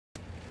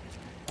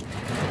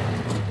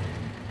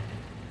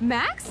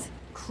Max?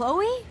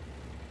 Chloe?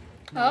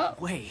 No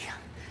way.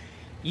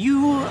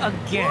 You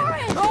again.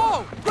 Lauren!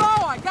 No! Go!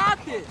 I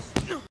got this!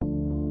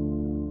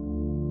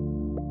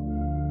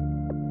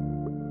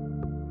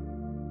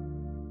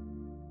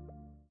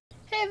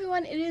 Hey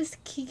everyone, it is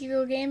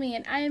KikiGirlGaming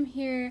and I am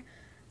here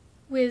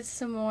with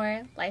some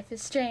more Life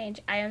is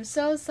Strange. I am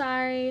so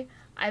sorry.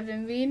 I've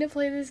been meaning to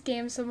play this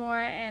game some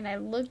more and I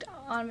looked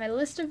on my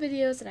list of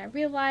videos and I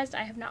realized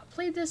I have not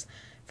played this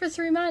for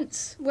 3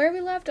 months. Where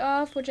we left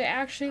off, which I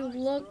actually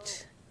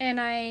looked and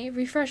I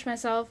refreshed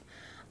myself,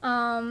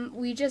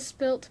 we just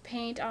spilt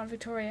paint on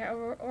Victoria,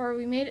 or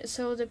we made it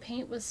so the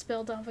paint was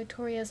spilled on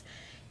Victoria's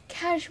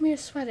cashmere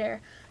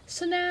sweater.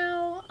 So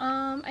now,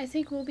 I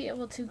think we'll be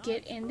able to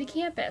get in the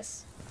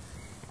campus,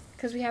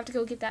 because we have to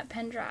go get that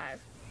pen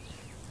drive.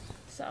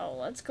 So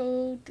let's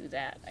go do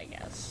that, I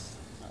guess.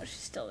 Oh, she's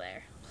still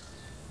there.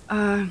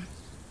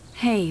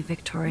 Hey,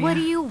 Victoria. What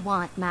do you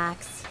want,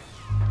 Max?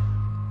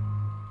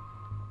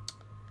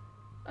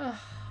 Ugh.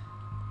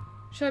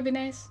 Should I be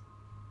nice?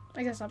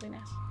 I guess I'll be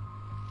nice.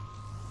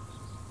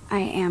 I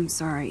am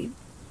sorry.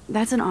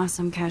 That's an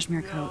awesome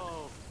cashmere coat.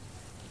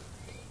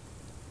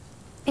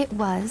 It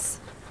was.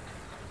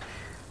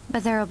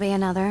 But there'll be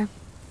another.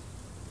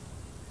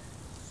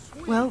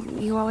 Well,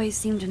 you always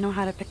seem to know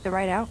how to pick the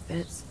right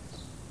outfits.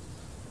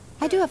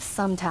 I do have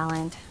some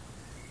talent.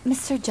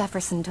 Mr.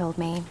 Jefferson told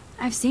me.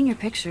 I've seen your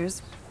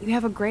pictures. You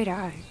have a great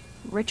eye.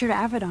 Richard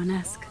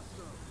Avedon-esque.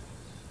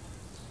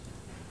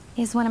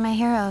 He's one of my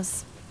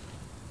heroes.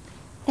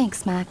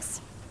 Thanks,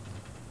 Max.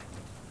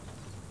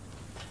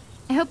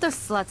 I hope those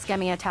sluts get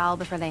me a towel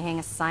before they hang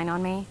a sign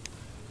on me.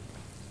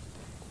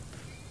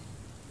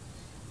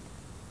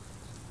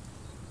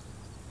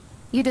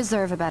 You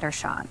deserve a better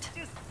shot.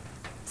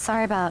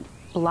 Sorry about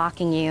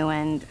blocking you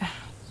and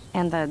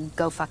the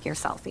go fuck your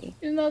selfie.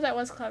 Even though that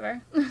was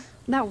clever.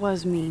 That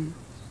was mean,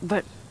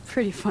 but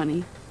pretty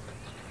funny.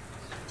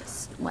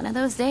 Just one of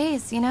those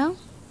days, you know?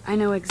 I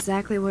know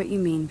exactly what you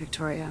mean,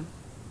 Victoria.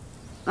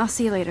 I'll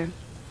see you later.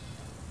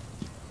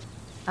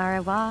 Au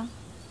revoir.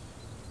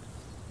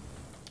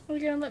 Are you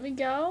gonna let me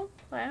go?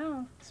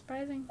 Wow,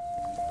 surprising.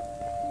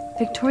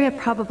 Victoria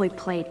probably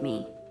played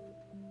me.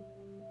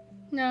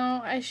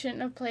 No, I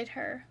shouldn't have played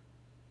her.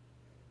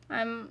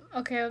 I'm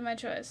okay with my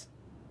choice.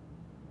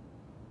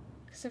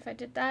 Because if I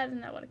did that,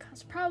 then that would have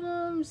caused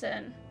problems,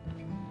 and...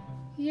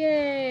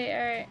 Yay!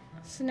 Alright,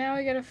 so now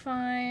we gotta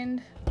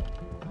find...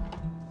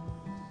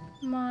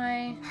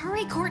 my...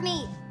 Hurry,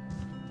 Courtney!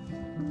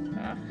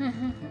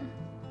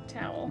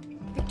 towel.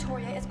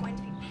 Victoria is going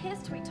to be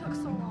pissed we took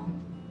so long.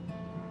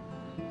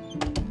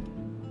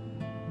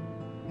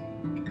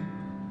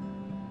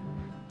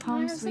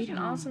 Home Such sweet an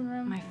home. awesome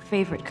room. My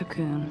favorite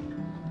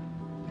cocoon.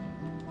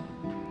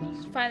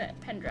 Let's find that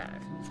pen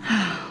drive.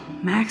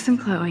 Max and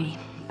Chloe,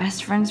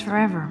 best friends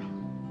forever.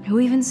 Who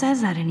even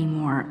says that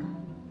anymore?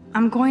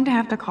 I'm going to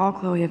have to call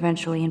Chloe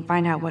eventually and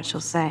find out what she'll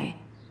say.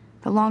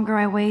 The longer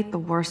I wait, the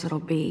worse it'll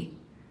be.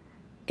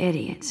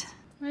 Idiot.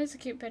 That is a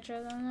cute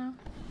picture, though, no?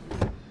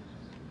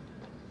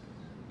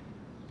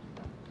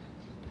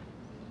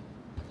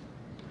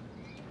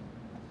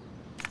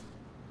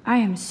 I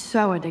am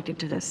so addicted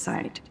to this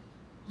site.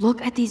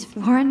 Look at these.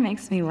 Lauren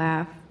makes me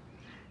laugh.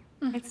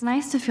 It's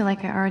nice to feel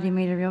like I already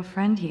made a real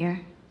friend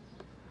here.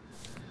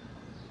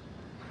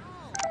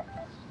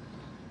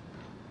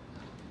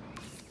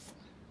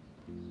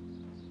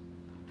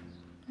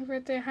 My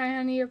birthday, hi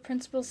honey, your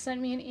principal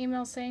sent me an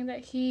email saying that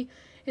he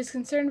is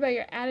concerned about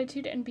your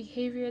attitude and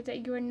behavior,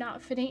 that you are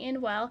not fitting in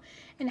well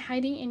and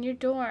hiding in your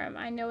dorm.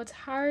 I know it's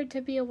hard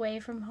to be away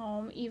from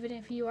home, even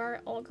if you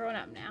are all grown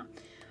up now.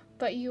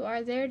 But you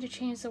are there to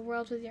change the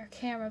world with your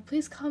camera.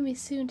 Please call me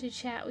soon to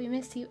chat. We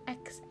miss you,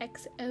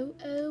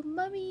 XXOO,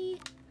 Mummy.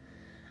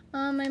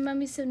 My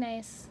mummy's so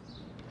nice.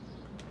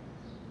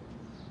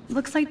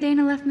 Looks like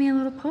Dana left me a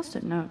little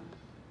post-it note.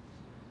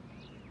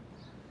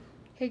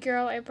 Hey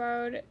girl, I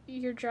borrowed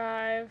your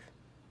drive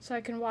so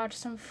I can watch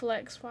some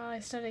flicks while I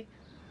study.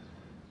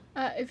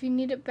 If you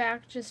need it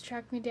back, just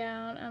track me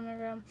down on my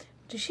room.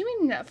 Does she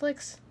mean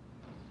Netflix?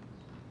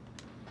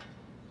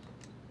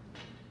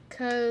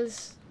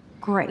 'Cause...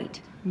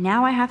 Great.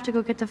 Now I have to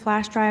go get the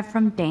flash drive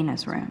from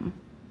Dana's room.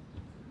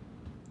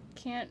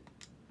 Can't,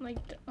 like,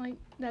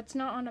 that's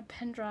not on a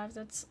pen drive,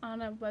 that's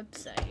on a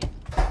website.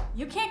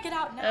 You can't get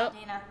out now,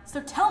 Dana,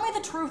 so tell me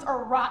the truth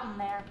or rot in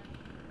there.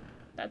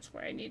 That's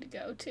where I need to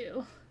go,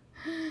 too.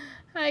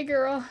 Hi,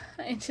 girl.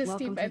 I just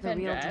Welcome need my to the pen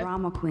real drive.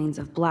 drama queens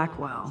of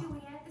Blackwell.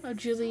 Oh,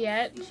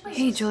 Juliet.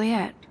 Hey,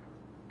 Juliet.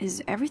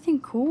 Is everything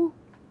cool?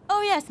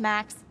 Oh yes,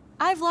 Max.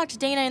 I've locked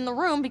Dana in the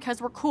room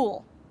because we're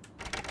cool.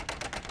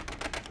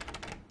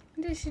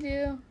 What did she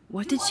do?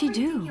 What did she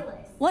do?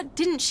 What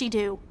didn't she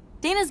do?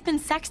 Dana's been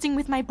sexting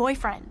with my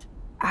boyfriend.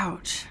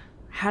 Ouch.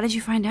 How did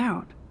you find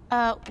out?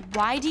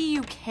 Why do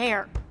you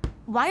care?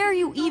 Why are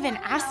you even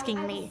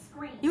asking me?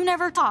 You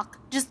never talk,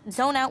 just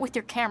zone out with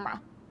your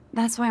camera.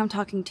 That's why I'm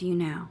talking to you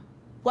now.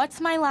 What's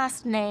my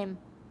last name?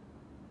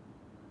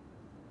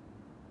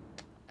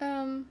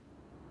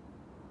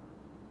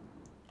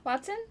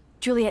 Watson?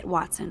 Juliet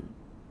Watson.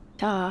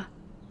 Duh.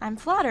 I'm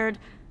flattered,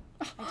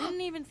 I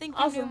didn't even think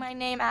you knew my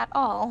name at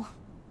all.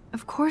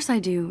 Of course I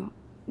do.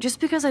 Just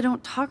because I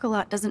don't talk a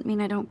lot doesn't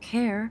mean I don't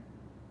care.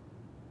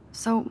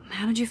 So,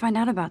 how did you find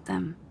out about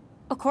them?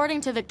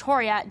 According to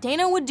Victoria,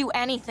 Dana would do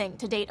anything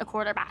to date a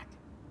quarterback.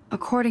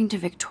 According to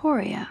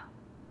Victoria?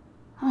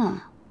 Huh.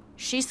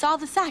 She saw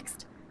the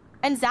sext,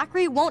 and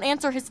Zachary won't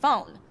answer his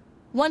phone.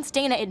 Once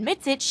Dana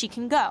admits it, she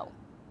can go.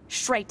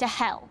 Straight to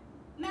hell.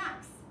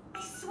 Max,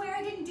 I swear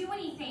I didn't do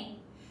anything.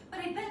 But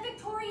I bet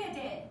Victoria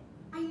did.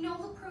 I know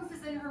the proof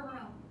is in her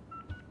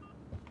room.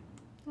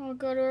 I'll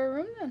go to her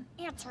room then.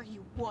 Answer,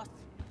 you wuss.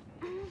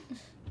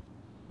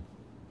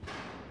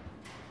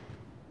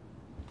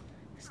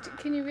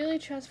 Can you really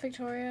trust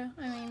Victoria?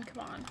 I mean,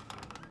 come on.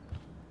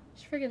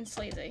 She's friggin'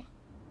 sleazy.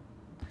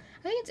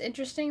 I think it's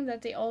interesting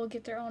that they all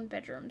get their own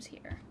bedrooms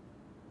here.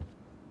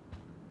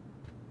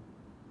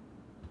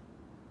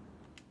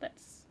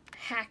 Let's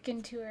hack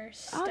into her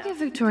stuff. I'll give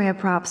Victoria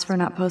props for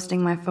not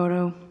posting my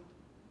photo.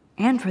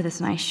 And for this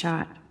nice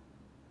shot.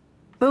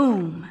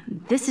 Boom!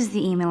 This is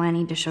the email I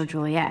need to show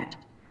Juliet.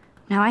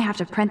 Now I have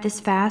to print this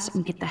fast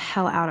and get the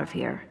hell out of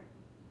here.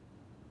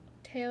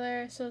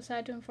 Taylor, so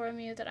sad to inform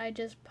you that I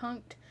just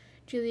punked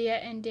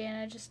Juliet and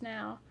Dana just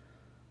now.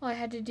 All I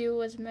had to do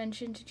was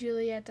mention to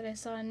Juliet that I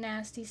saw a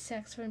nasty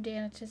sext from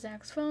Dana to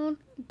Zach's phone.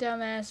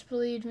 Dumbass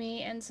believed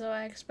me, and so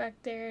I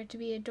expect there to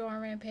be a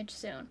dorm rampage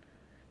soon.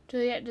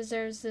 Juliet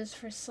deserves this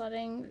for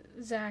slutting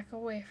Zach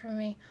away from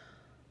me.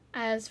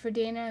 As for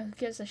Dana, who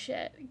gives a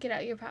shit? Get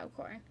out your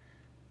popcorn.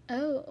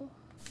 Oh.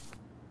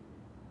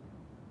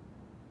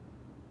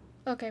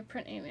 Okay,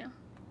 print email.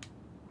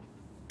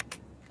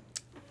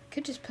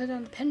 Could just put it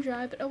on the pen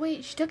drive, but oh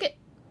wait, she took it.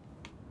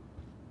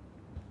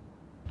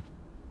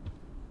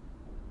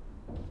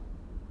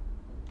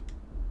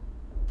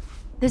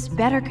 This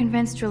better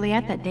convince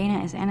Juliet that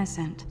Dana is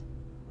innocent.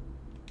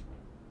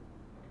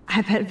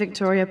 I bet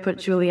Victoria put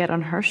Juliet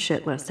on her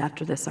shit list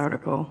after this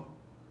article.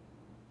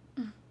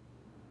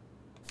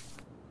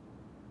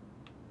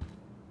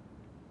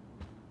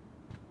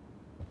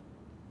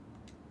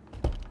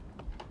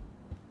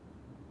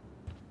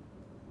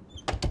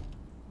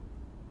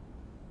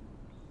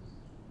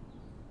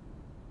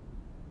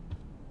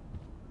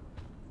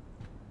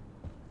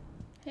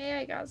 Hey,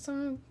 I got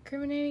some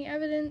incriminating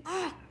evidence.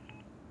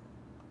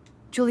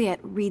 Juliet,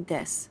 read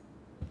this.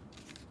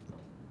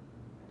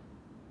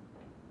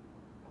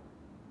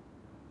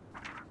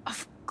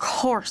 Of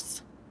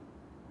course.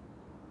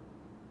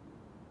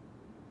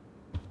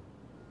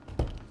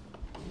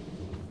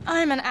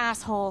 I'm an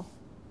asshole.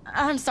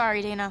 I'm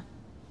sorry, Dana.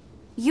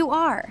 You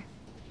are.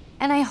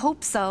 And I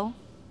hope so.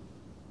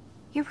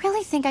 You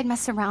really think I'd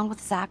mess around with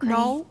Zachary?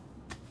 No,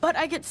 but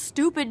I get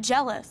stupid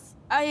jealous.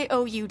 I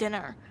owe you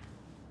dinner.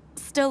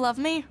 Still love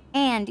me?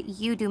 And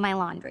you do my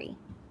laundry.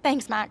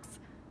 Thanks, Max.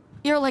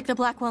 You're like the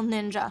Blackwell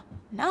Ninja.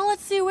 Now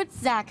let's see what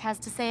Zach has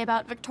to say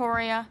about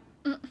Victoria.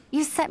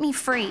 You set me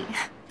free.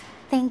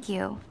 Thank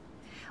you.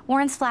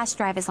 Warren's flash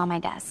drive is on my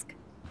desk.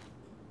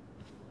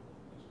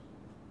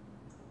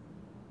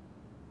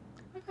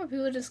 I thought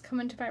people just come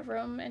into my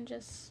room and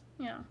just,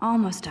 you know.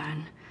 Almost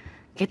done.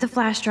 Get the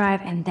flash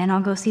drive and then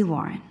I'll go see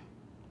Warren.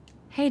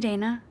 Hey,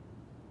 Dana.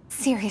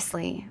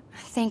 Seriously,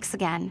 thanks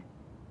again.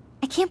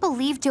 I can't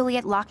believe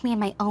Juliet locked me in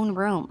my own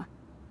room.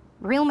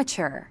 Real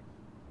mature.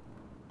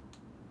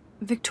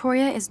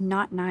 Victoria is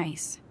not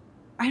nice.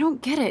 I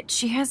don't get it.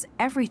 She has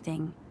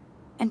everything.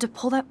 And to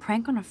pull that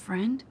prank on a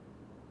friend?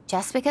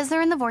 Just because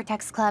they're in the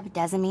Vortex Club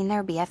doesn't mean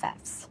they're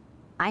BFFs.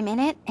 I'm in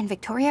it, and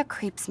Victoria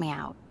creeps me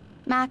out.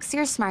 Max,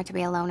 you're smart to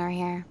be a loner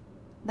here.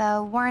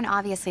 Though Warren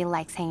obviously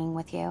likes hanging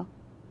with you.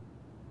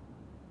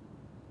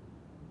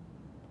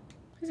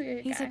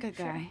 He's a good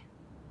guy.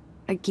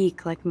 A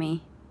geek like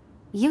me.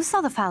 You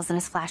saw the files in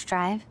his flash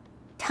drive.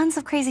 Tons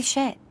of crazy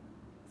shit.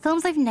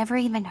 Films I've never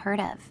even heard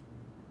of.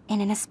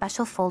 And in a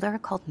special folder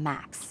called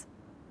Max.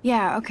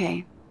 Yeah,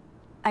 okay.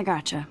 I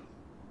gotcha.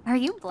 Are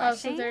you Oh,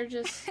 blushing? so they're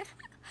just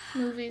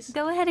movies.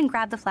 Go ahead and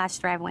grab the flash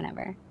drive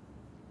whenever.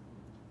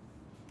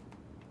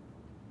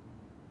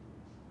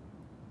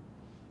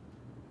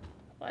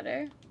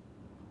 Letter.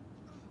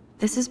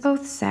 This is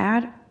both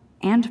sad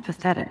and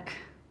pathetic.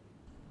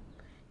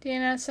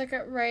 Dana, suck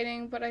at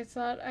writing, but I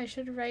thought I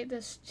should write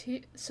this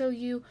so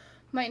you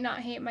might not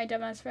hate my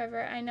dumbass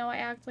forever. I know I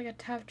act like a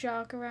tough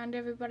jock around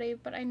everybody,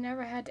 but I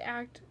never had to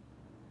act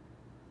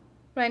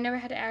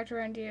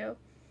around you.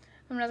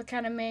 I'm not the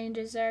kind of man you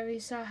deserve. You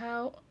saw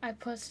how I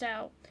pussed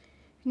out.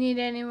 If you need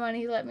any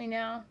money, let me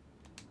know.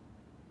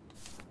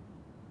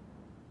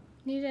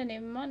 Need any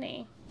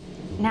money?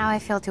 Now I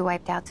feel too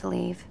wiped out to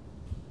leave.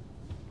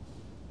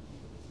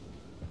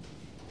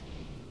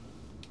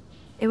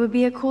 It would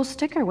be a cool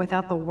sticker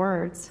without the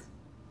words.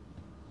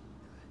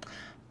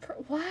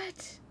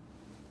 What?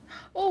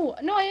 Oh,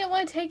 no, I didn't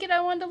want to take it. I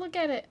wanted to look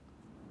at it.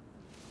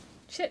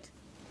 Shit.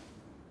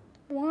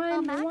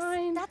 Wine, Max,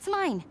 wine. that's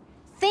mine.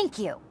 Thank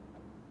you.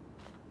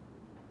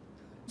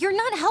 You're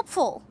not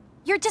helpful.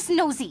 You're just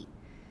nosy.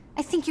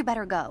 I think you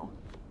better go.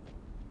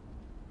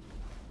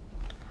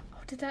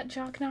 Oh, did that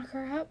jock knock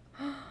her up?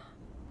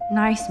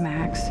 Nice,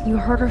 Max. You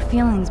hurt her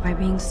feelings by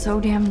being so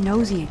damn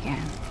nosy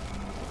again.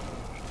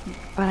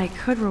 But I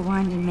could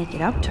rewind and make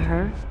it up to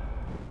her.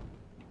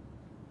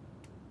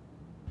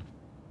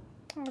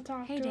 I'll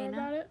talk Hey, to her Dana.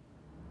 about it.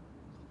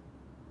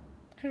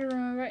 Heard a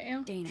rumor about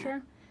you. Dana.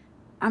 Sure.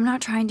 I'm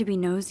not trying to be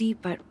nosy,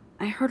 but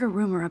I heard a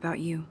rumor about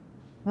you.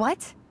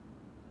 What?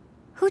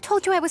 Who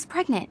told you I was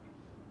pregnant?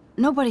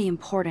 Nobody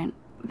important.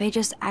 They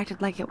just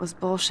acted like it was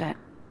bullshit.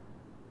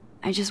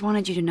 I just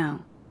wanted you to know.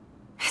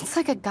 It's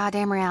like a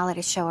goddamn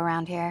reality show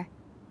around here.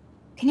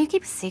 Can you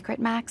keep a secret,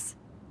 Max?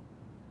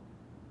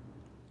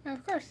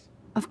 Of course.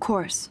 Of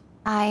course.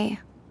 I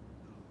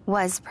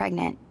was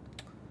pregnant.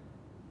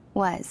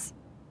 Was.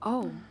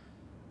 Oh.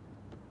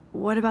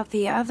 What about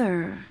the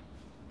other?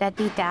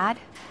 Deadbeat dad?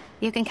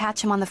 You can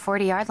catch him on the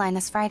 40-yard line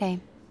this Friday.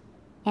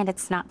 And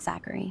it's not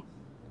Zachary.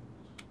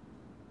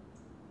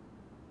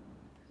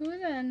 Who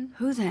then?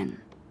 Who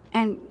then?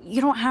 And you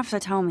don't have to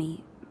tell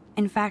me.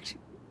 In fact,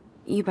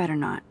 you better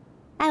not.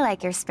 I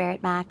like your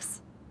spirit,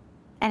 Max.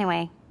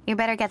 Anyway, you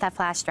better get that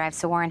flash drive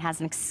so Warren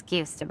has an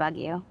excuse to bug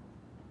you.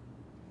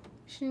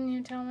 She didn't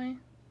even tell me.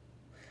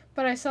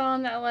 But I saw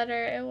in that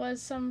letter it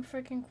was some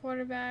freaking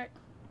quarterback.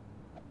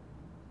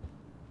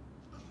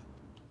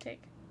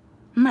 Take.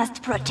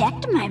 Must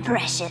protect my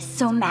precious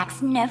so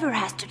Max never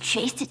has to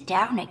chase it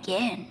down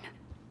again.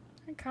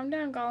 Hey, calm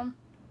down, Gollum.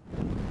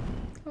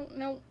 Oh,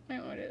 no. I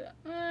don't want to do that.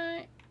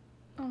 Alright.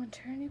 Oh,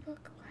 maternity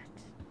book? What?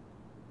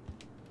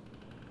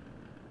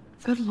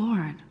 Good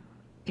lord.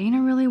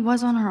 Dana really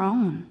was on her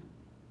own.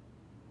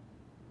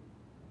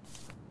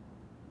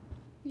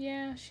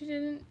 Yeah, she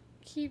didn't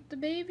keep the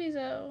baby,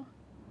 though.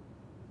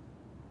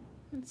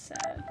 That's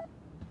sad.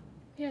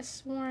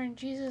 Yes, Warren,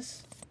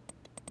 Jesus.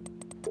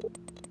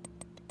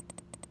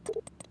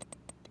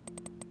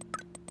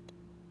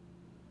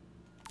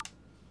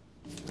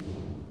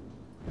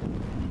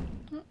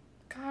 Oh,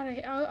 God,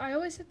 I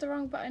always hit the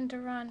wrong button to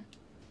run.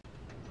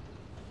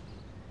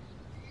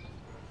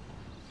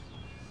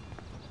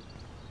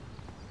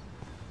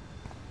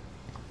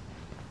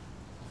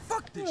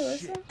 Fuck this Oh,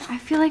 shit. I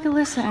feel like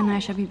Alyssa and I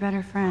should be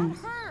better friends.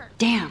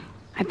 Damn,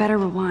 I better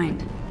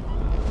rewind.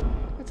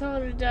 I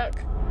told her to duck.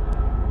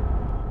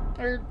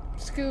 Or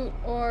scoot,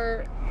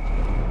 or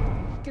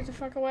get the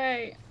fuck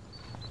away.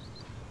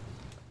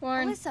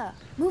 Warren. Alyssa,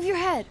 move your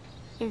head.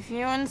 If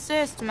you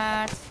insist,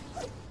 Max.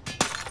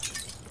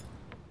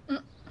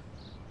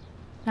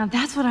 Now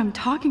that's what I'm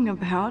talking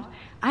about.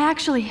 I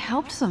actually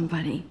helped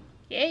somebody.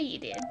 Yeah, you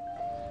did.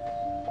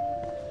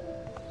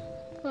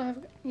 Well,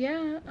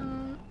 yeah,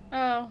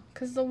 oh,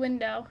 'cause the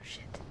window.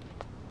 Shit.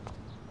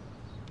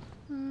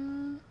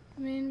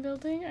 Main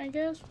building, I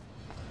guess.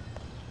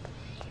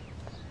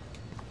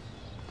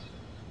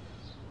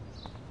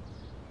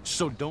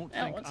 So don't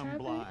Oh, think what's I'm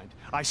happening? blind.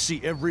 I see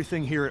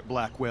everything here at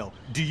Blackwell.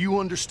 Do you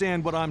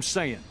understand what I'm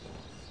saying?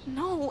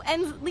 No,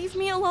 and leave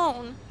me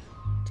alone.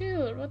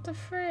 Dude, what the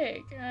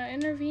frick?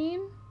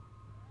 Intervene?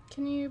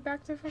 Can you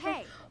back the fuck up?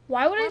 Hey,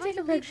 Why would I don't take a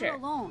you leave her picture?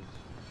 alone?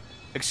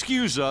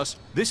 Excuse us,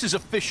 this is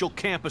official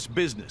campus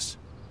business.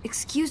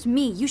 Excuse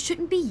me, you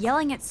shouldn't be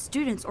yelling at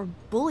students or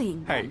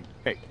bullying them.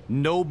 Hey,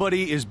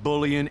 nobody is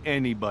bullying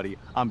anybody.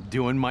 I'm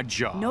doing my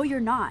job. No, you're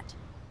not.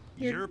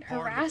 You're part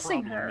of the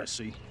harassing problem, her.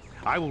 Missy.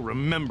 I will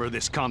remember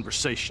this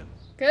conversation.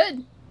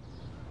 Good.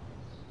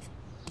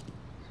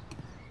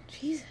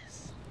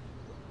 Jesus.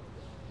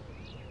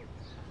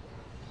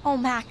 Oh,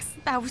 Max,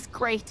 that was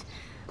great.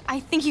 I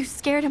think you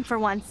scared him for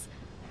once.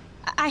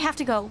 I have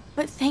to go,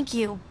 but thank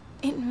you.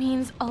 It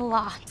means a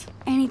lot.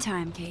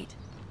 Anytime, Kate.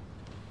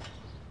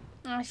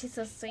 Oh, she's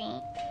so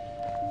sweet.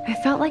 I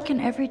felt like an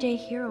everyday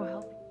hero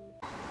helping.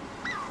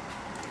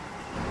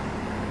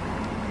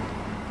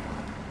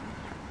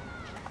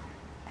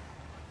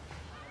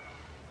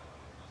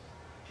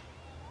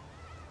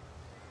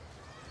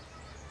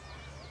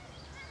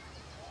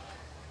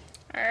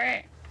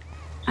 Alright.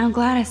 I'm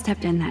glad I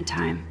stepped in that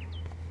time.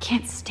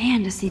 Can't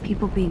stand to see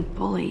people being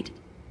bullied.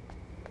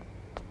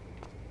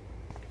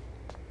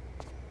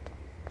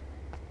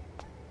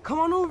 Come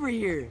on over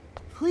here,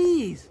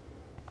 please.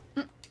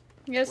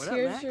 Yes, What up,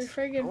 here's Max? your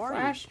friggin' How are you?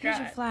 flash Here's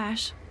your drive.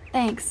 flash.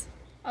 Thanks.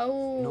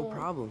 Oh. No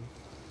problem.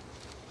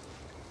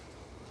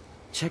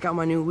 Check out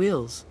my new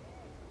wheels.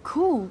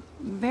 Cool.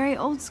 Very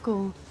old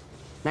school.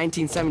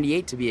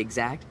 1978 to be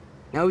exact.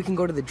 Now we can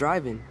go to the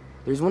drive-in.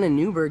 There's one in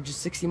Newburgh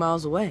just 60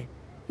 miles away.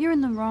 You're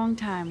in the wrong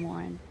time,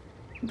 Warren.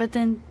 But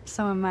then,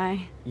 so am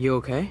I. You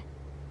okay?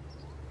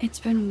 It's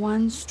been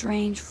one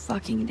strange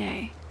fucking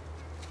day.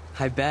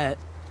 I bet.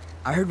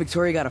 I heard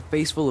Victoria got a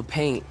face full of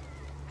paint.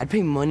 I'd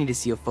pay money to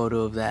see a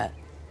photo of that.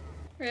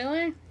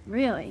 Really?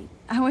 Really?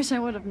 I wish I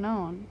would have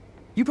known.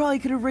 You probably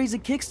could have raised a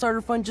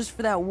Kickstarter fund just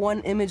for that one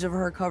image of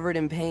her covered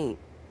in paint.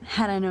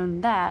 Had I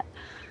known that.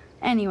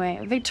 Anyway,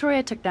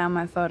 Victoria took down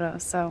my photo,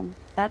 so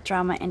that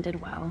drama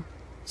ended well.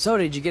 So,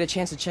 did you get a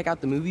chance to check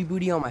out the movie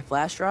booty on my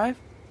flash drive?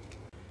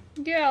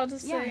 Yeah, I'll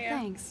just Yeah, say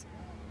thanks.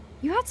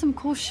 You had some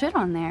cool shit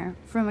on there,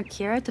 from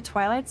Akira to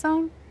Twilight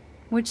Zone,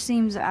 which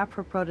seems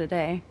apropos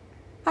today.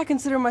 I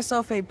consider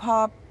myself a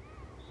pop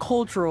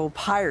cultural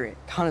pirate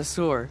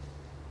connoisseur.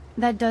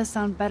 That does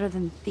sound better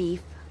than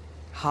thief.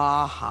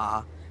 Ha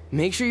ha.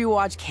 Make sure you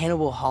watch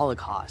Cannibal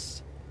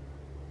Holocaust.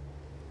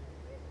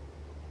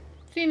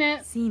 Seen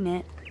it. Seen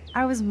it.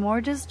 I was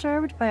more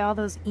disturbed by all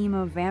those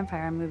emo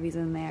vampire movies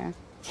in there.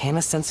 Can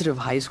a sensitive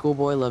high school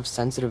boy love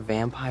sensitive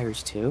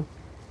vampires too?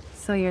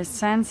 So you're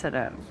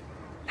sensitive.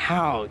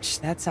 Ouch,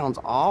 that sounds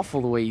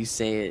awful the way you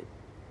say it.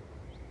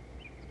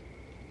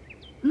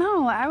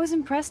 No, I was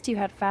impressed you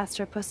had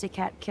faster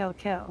pussycat kill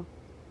kill.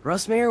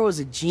 Russ Meyer was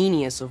a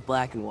genius of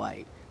black and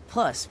white.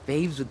 Plus,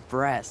 babes with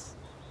breasts.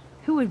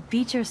 Who would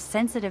beat your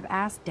sensitive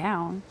ass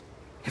down?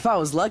 If I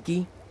was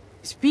lucky.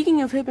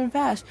 Speaking of hip and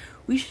fast,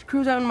 we should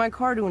cruise out in my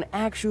car to an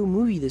actual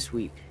movie this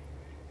week.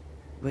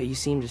 But you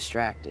seem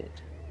distracted.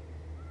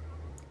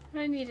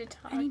 I need to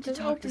talk. I need to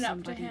Just talk open to up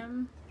to somebody.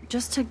 him.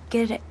 Just to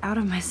get it out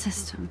of my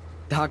system.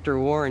 Dr.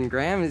 Warren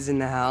Graham is in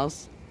the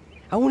house.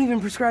 I won't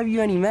even prescribe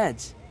you any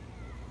meds.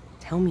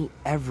 Tell me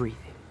everything.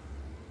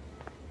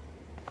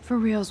 For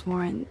reals,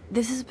 Warren,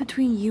 this is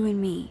between you and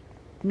me,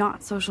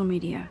 not social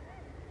media.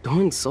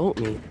 Don't insult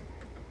me.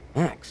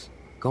 Max,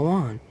 go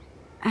on.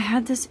 I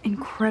had this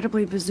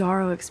incredibly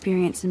bizarro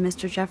experience in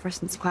Mr.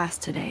 Jefferson's class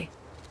today.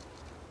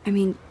 I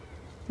mean,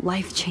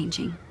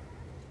 life-changing.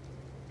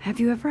 Have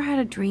you ever had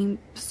a dream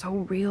so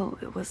real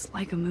it was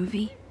like a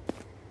movie?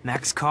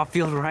 Max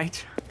Caulfield,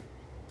 right?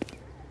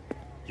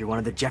 You're one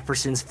of the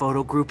Jefferson's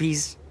photo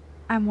groupies?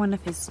 I'm one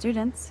of his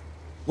students.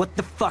 What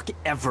the fuck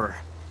ever?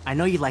 I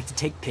know you like to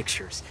take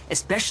pictures,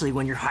 especially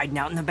when you're hiding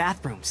out in the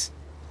bathrooms.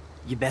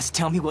 You best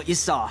tell me what you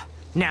saw.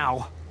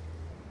 Now.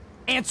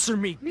 Answer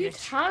me, What are you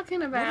bitch. talking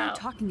What are you about?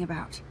 talking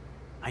about?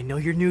 I know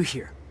you're new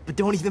here, but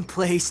don't even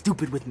play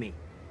stupid with me.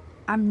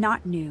 I'm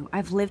not new.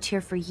 I've lived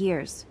here for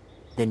years.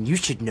 Then you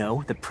should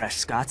know the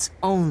Prescotts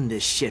own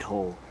this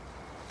shithole.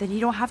 Then you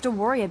don't have to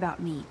worry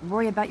about me.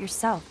 Worry about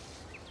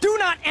yourself. Do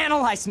not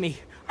analyze me!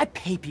 I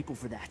pay people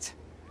for that.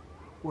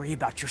 Worry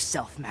about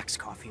yourself, Max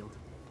Caulfield.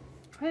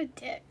 What a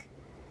dick.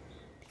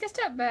 Take a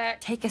step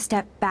back. Take a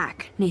step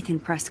back, Nathan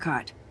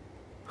Prescott.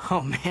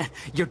 Oh man,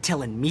 you're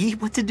telling me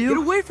what to do? Get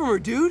away from her,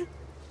 dude!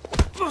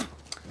 Hey,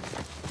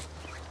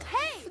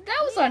 that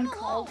was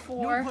uncalled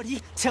for.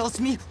 Nobody tells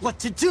me what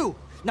to do.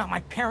 Not my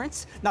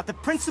parents, not the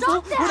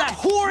principal, Stop that! or that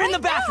whore in the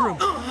Right bathroom.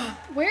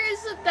 Where is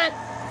that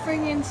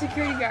friggin'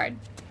 security guard?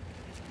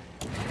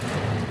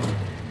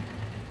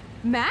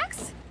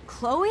 Max?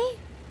 Chloe?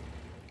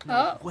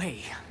 Oh,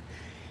 Way.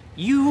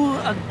 You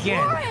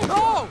again.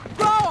 Go!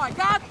 Go! I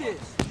got this!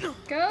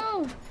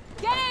 go.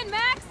 Get in,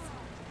 Max!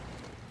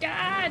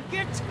 God.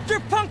 Get your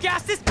punk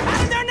asses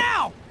out of there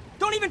now!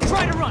 Don't even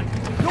try to run.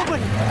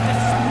 Nobody.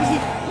 This is me.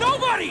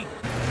 Nobody!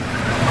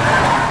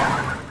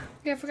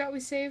 Yeah, I forgot we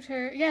saved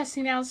her. Yeah,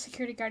 see, now the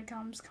security guard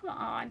comes. Come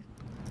on.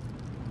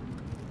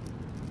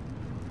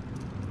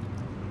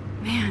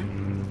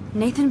 Man,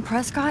 Nathan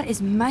Prescott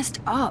is messed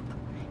up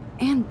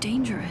and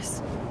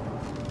dangerous.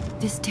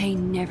 This day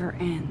never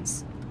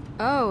ends.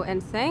 Oh,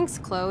 and thanks,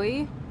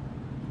 Chloe.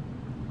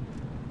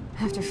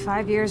 After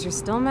 5 years, you're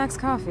still Max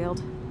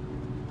Caulfield.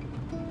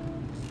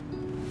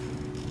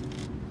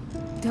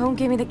 Don't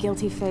give me the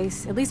guilty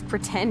face. At least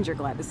pretend you're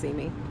glad to see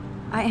me.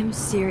 I am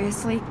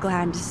seriously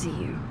glad to see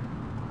you.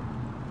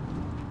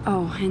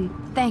 Oh, and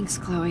thanks,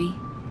 Chloe.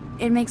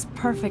 It makes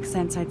perfect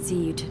sense I'd see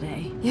you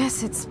today.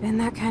 Yes, it's been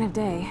that kind of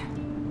day.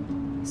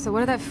 So what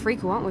did that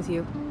freak want with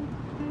you?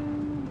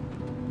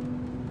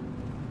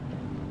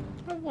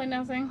 Hopefully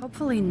nothing.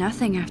 Hopefully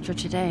nothing after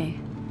today.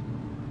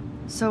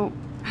 So,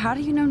 how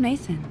do you know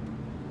Nathan?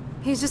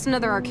 He's just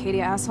another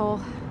Arcadia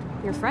asshole.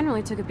 Your friend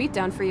really took a beat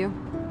down for you.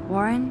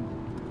 Warren?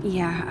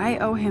 Yeah, I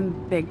owe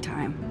him big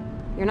time.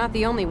 You're not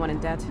the only one in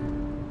debt.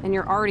 And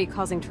you're already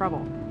causing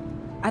trouble.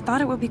 I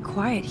thought it would be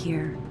quiet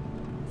here.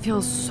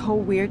 Feels so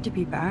weird to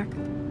be back.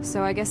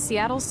 So I guess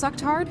Seattle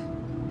sucked hard?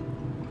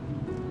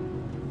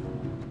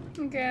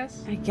 I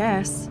guess. I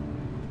guess.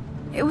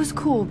 It was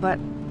cool, but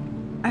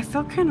I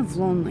felt kind of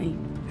lonely,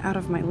 out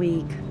of my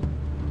league.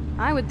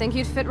 I would think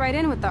you'd fit right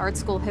in with the art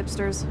school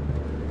hipsters.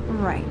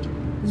 Right.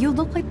 You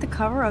look like the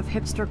cover of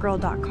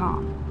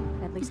hipstergirl.com.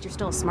 At least you're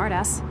still a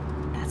smartass.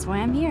 That's why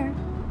I'm here.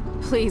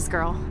 Please,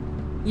 girl.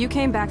 You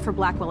came back for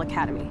Blackwell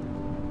Academy.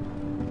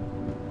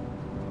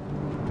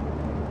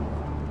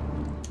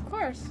 Of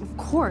course. Of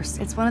course,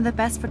 it's one of the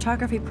best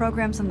photography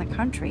programs in the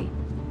country.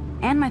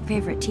 And my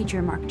favorite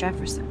teacher, Mark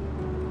Jefferson.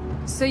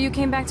 So you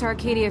came back to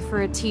Arcadia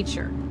for a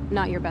teacher,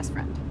 not your best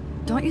friend.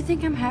 Don't you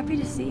think I'm happy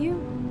to see you?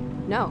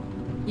 No.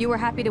 You were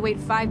happy to wait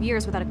 5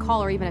 years without a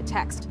call or even a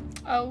text.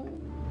 Oh.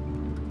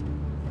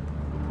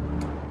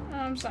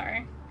 I'm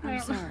sorry. I'm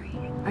sorry.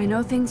 I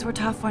know things were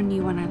tough on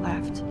you when I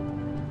left.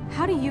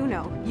 How do you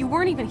know? You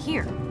weren't even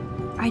here.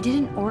 I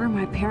didn't order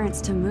my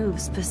parents to move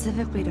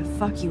specifically to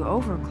fuck you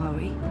over,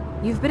 Chloe.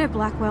 You've been at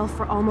Blackwell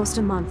for almost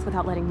a month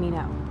without letting me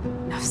know.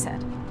 Enough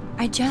said.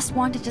 I just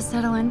wanted to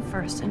settle in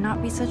first and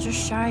not be such a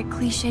shy,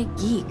 cliche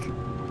geek.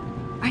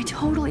 I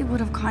totally would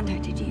have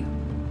contacted you.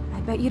 I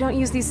bet you don't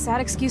use these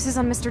sad excuses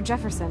on Mr.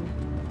 Jefferson.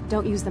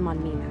 Don't use them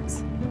on me,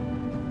 Max.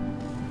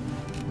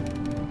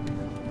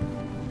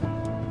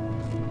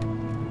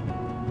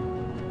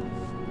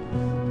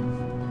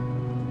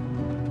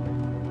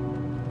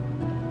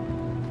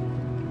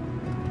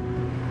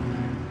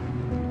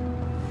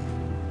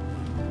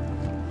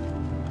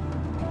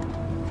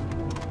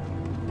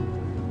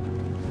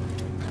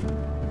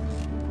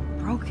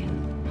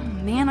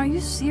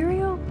 you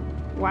cereal?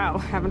 Wow,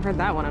 haven't heard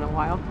that one in a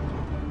while.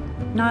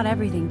 Not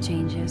everything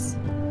changes.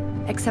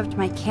 Except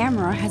my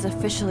camera has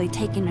officially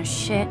taken a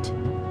shit.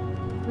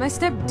 My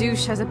step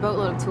douche has a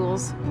boatload of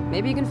tools.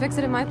 Maybe you can fix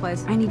it at my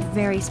place. I need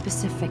very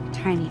specific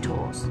tiny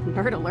tools.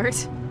 Nerd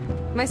alert.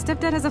 My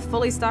stepdad has a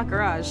fully stocked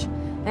garage,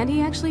 and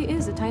he actually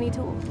is a tiny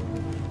tool.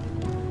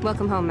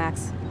 Welcome home,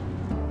 Max.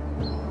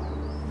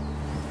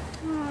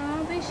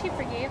 Aw, at least she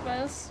forgave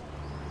us.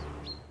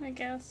 I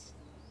guess.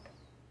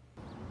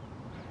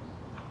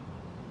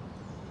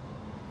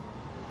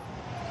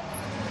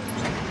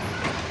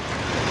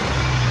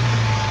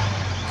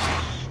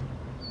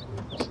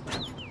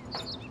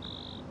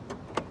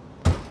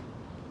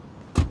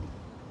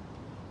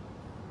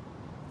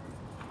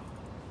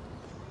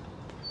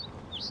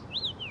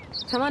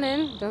 Come on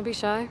in, don't be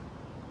shy.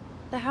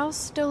 The house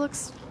still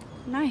looks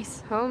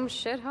nice. Home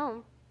shit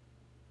home.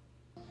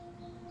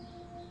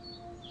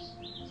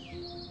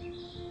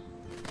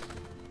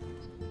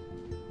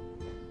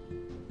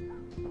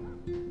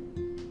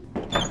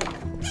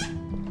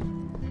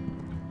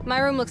 My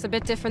room looks a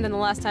bit different than the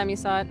last time you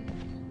saw it.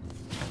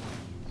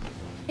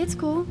 It's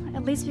cool.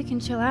 At least we can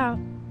chill out.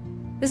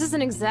 This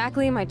isn't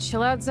exactly my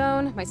chill-out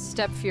zone. My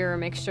step-Fuhrer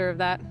makes sure of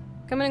that.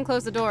 Come in and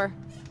close the door.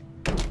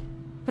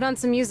 Put on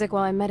some music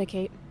while I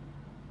medicate.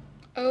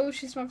 Oh,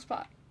 she smokes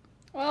pot.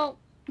 Well,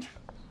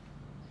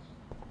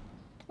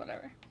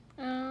 whatever.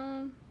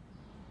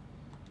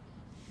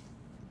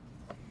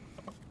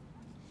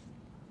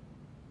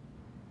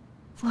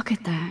 Look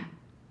at that.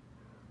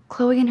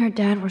 Chloe and her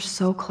dad were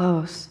so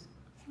close.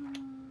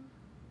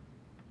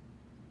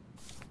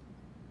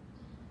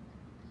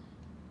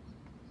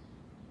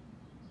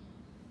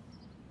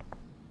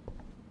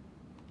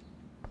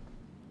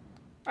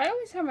 I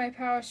always have my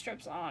power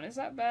strips on. Is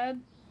that bad?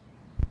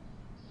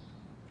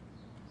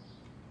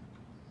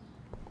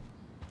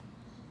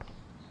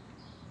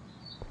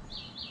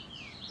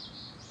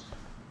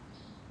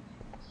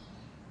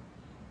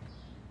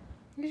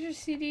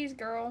 Here's your CDs,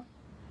 girl.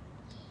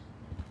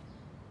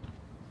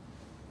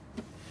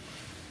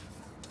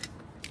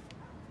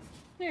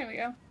 There we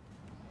go.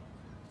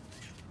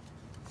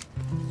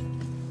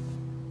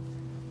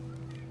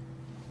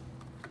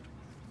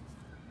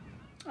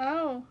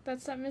 Oh,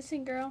 that's that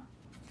missing girl.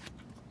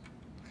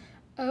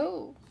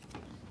 Oh.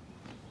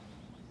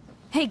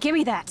 Hey, give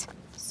me that!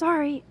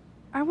 Sorry,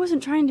 I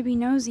wasn't trying to be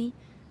nosy.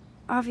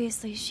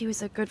 Obviously, she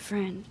was a good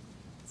friend.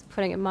 It's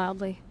putting it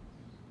mildly.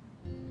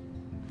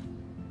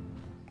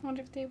 I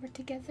wonder if they were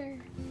together.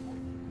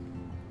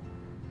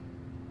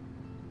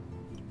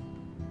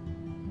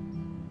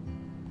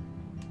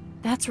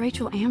 That's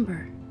Rachel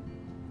Amber.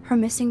 Her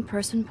missing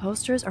person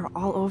posters are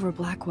all over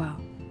Blackwell.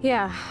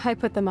 Yeah, I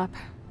put them up.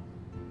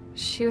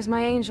 She was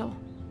my angel.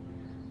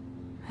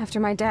 After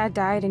my dad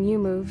died and you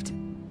moved,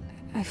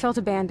 I felt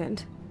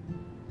abandoned.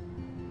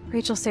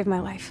 Rachel saved my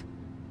life.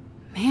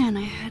 Man,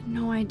 I had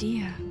no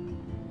idea.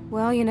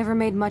 Well, you never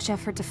made much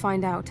effort to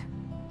find out.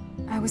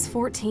 I was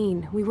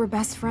 14. We were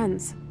best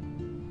friends.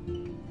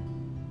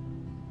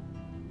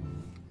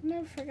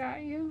 Never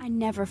forgot you. I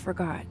never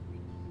forgot.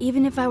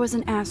 Even if I was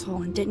an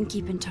asshole and didn't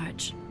keep in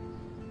touch.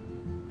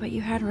 But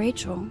you had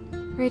Rachel.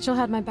 Rachel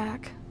had my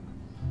back.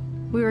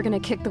 We were gonna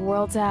kick the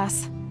world's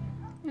ass.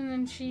 And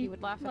then she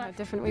would laugh at left. how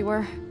different we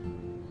were.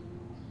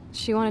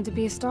 She wanted to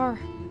be a star.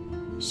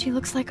 She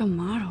looks like a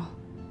model.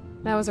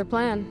 That was her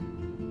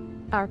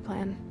plan. Our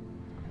plan.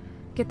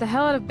 Get the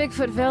hell out of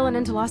Bigfootville and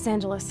into Los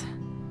Angeles.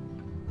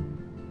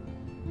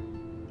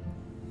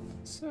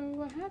 So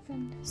what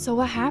happened? So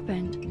what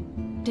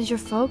happened? Did your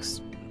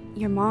folks,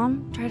 your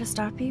mom, try to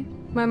stop you?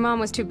 My mom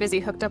was too busy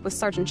hooked up with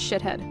Sergeant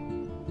Shithead.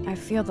 I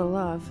feel the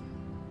love.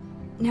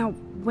 Now,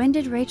 when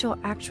did Rachel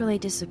actually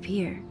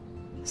disappear?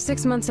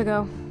 6 months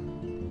ago.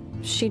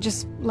 She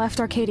just left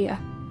Arcadia.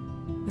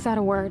 Without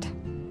a word.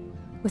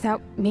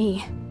 Without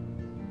me.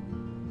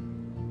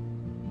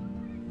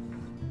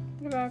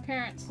 What about her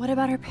parents? What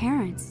about her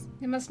parents?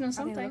 They must know Are they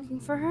something. looking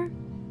for her?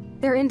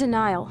 They're in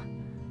denial.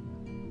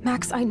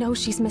 Max, I know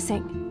she's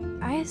missing.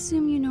 I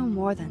assume you know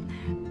more than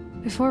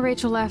that. Before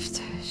Rachel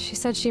left, she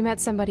said she met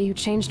somebody who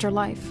changed her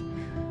life.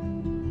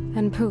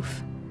 And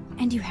poof.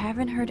 And you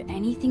haven't heard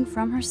anything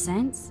from her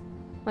since?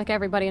 Like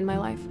everybody in my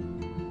life.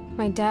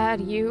 My dad,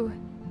 you,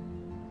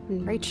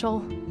 and Rachel.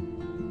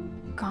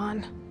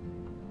 Gone.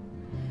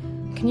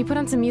 Can you put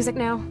on some music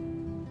now?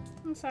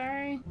 I'm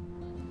sorry.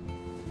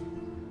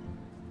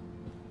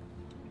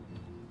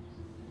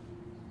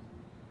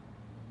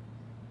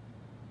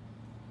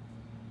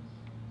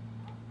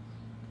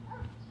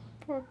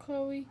 Poor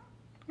Chloe.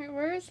 Wait,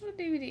 where is the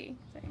DVD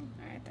thing?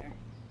 Right there.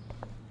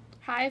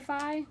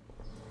 Hi-Fi?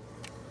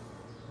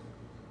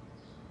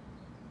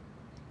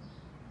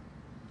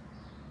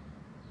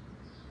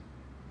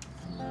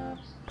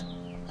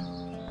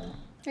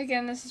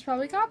 Again, this is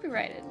probably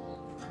copyrighted.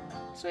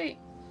 Sweet.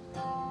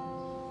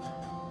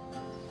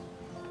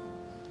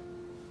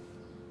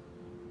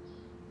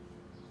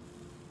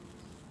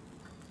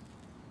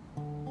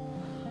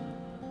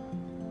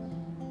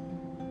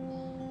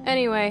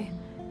 Anyway,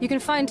 you can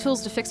find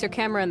tools to fix your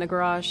camera in the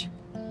garage.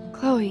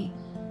 Chloe,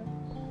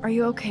 Are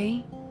you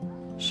okay?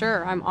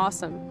 Sure, I'm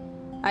awesome.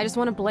 I just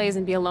want to blaze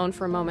and be alone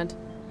for a moment.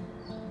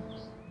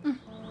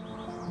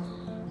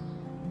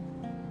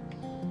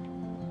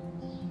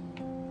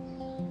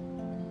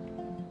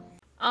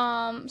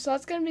 So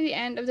that's gonna be the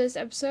end of this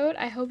episode.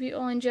 I hope you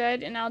all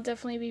enjoyed, and I'll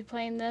definitely be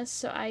playing this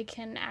so I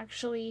can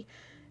actually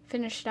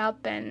finish it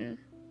up and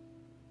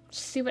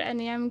see what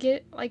ending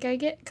I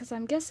get, because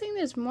I'm guessing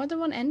there's more than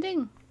one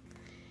ending.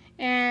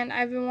 And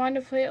I've been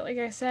wanting to play it, like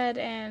I said,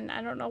 and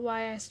I don't know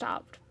why I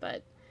stopped,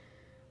 but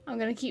I'm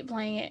gonna keep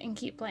playing it and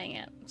keep playing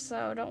it.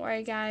 So don't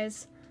worry,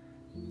 guys.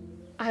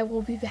 I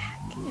will be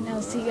back, and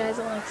I'll see you guys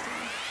all next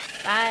time.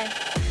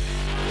 Bye.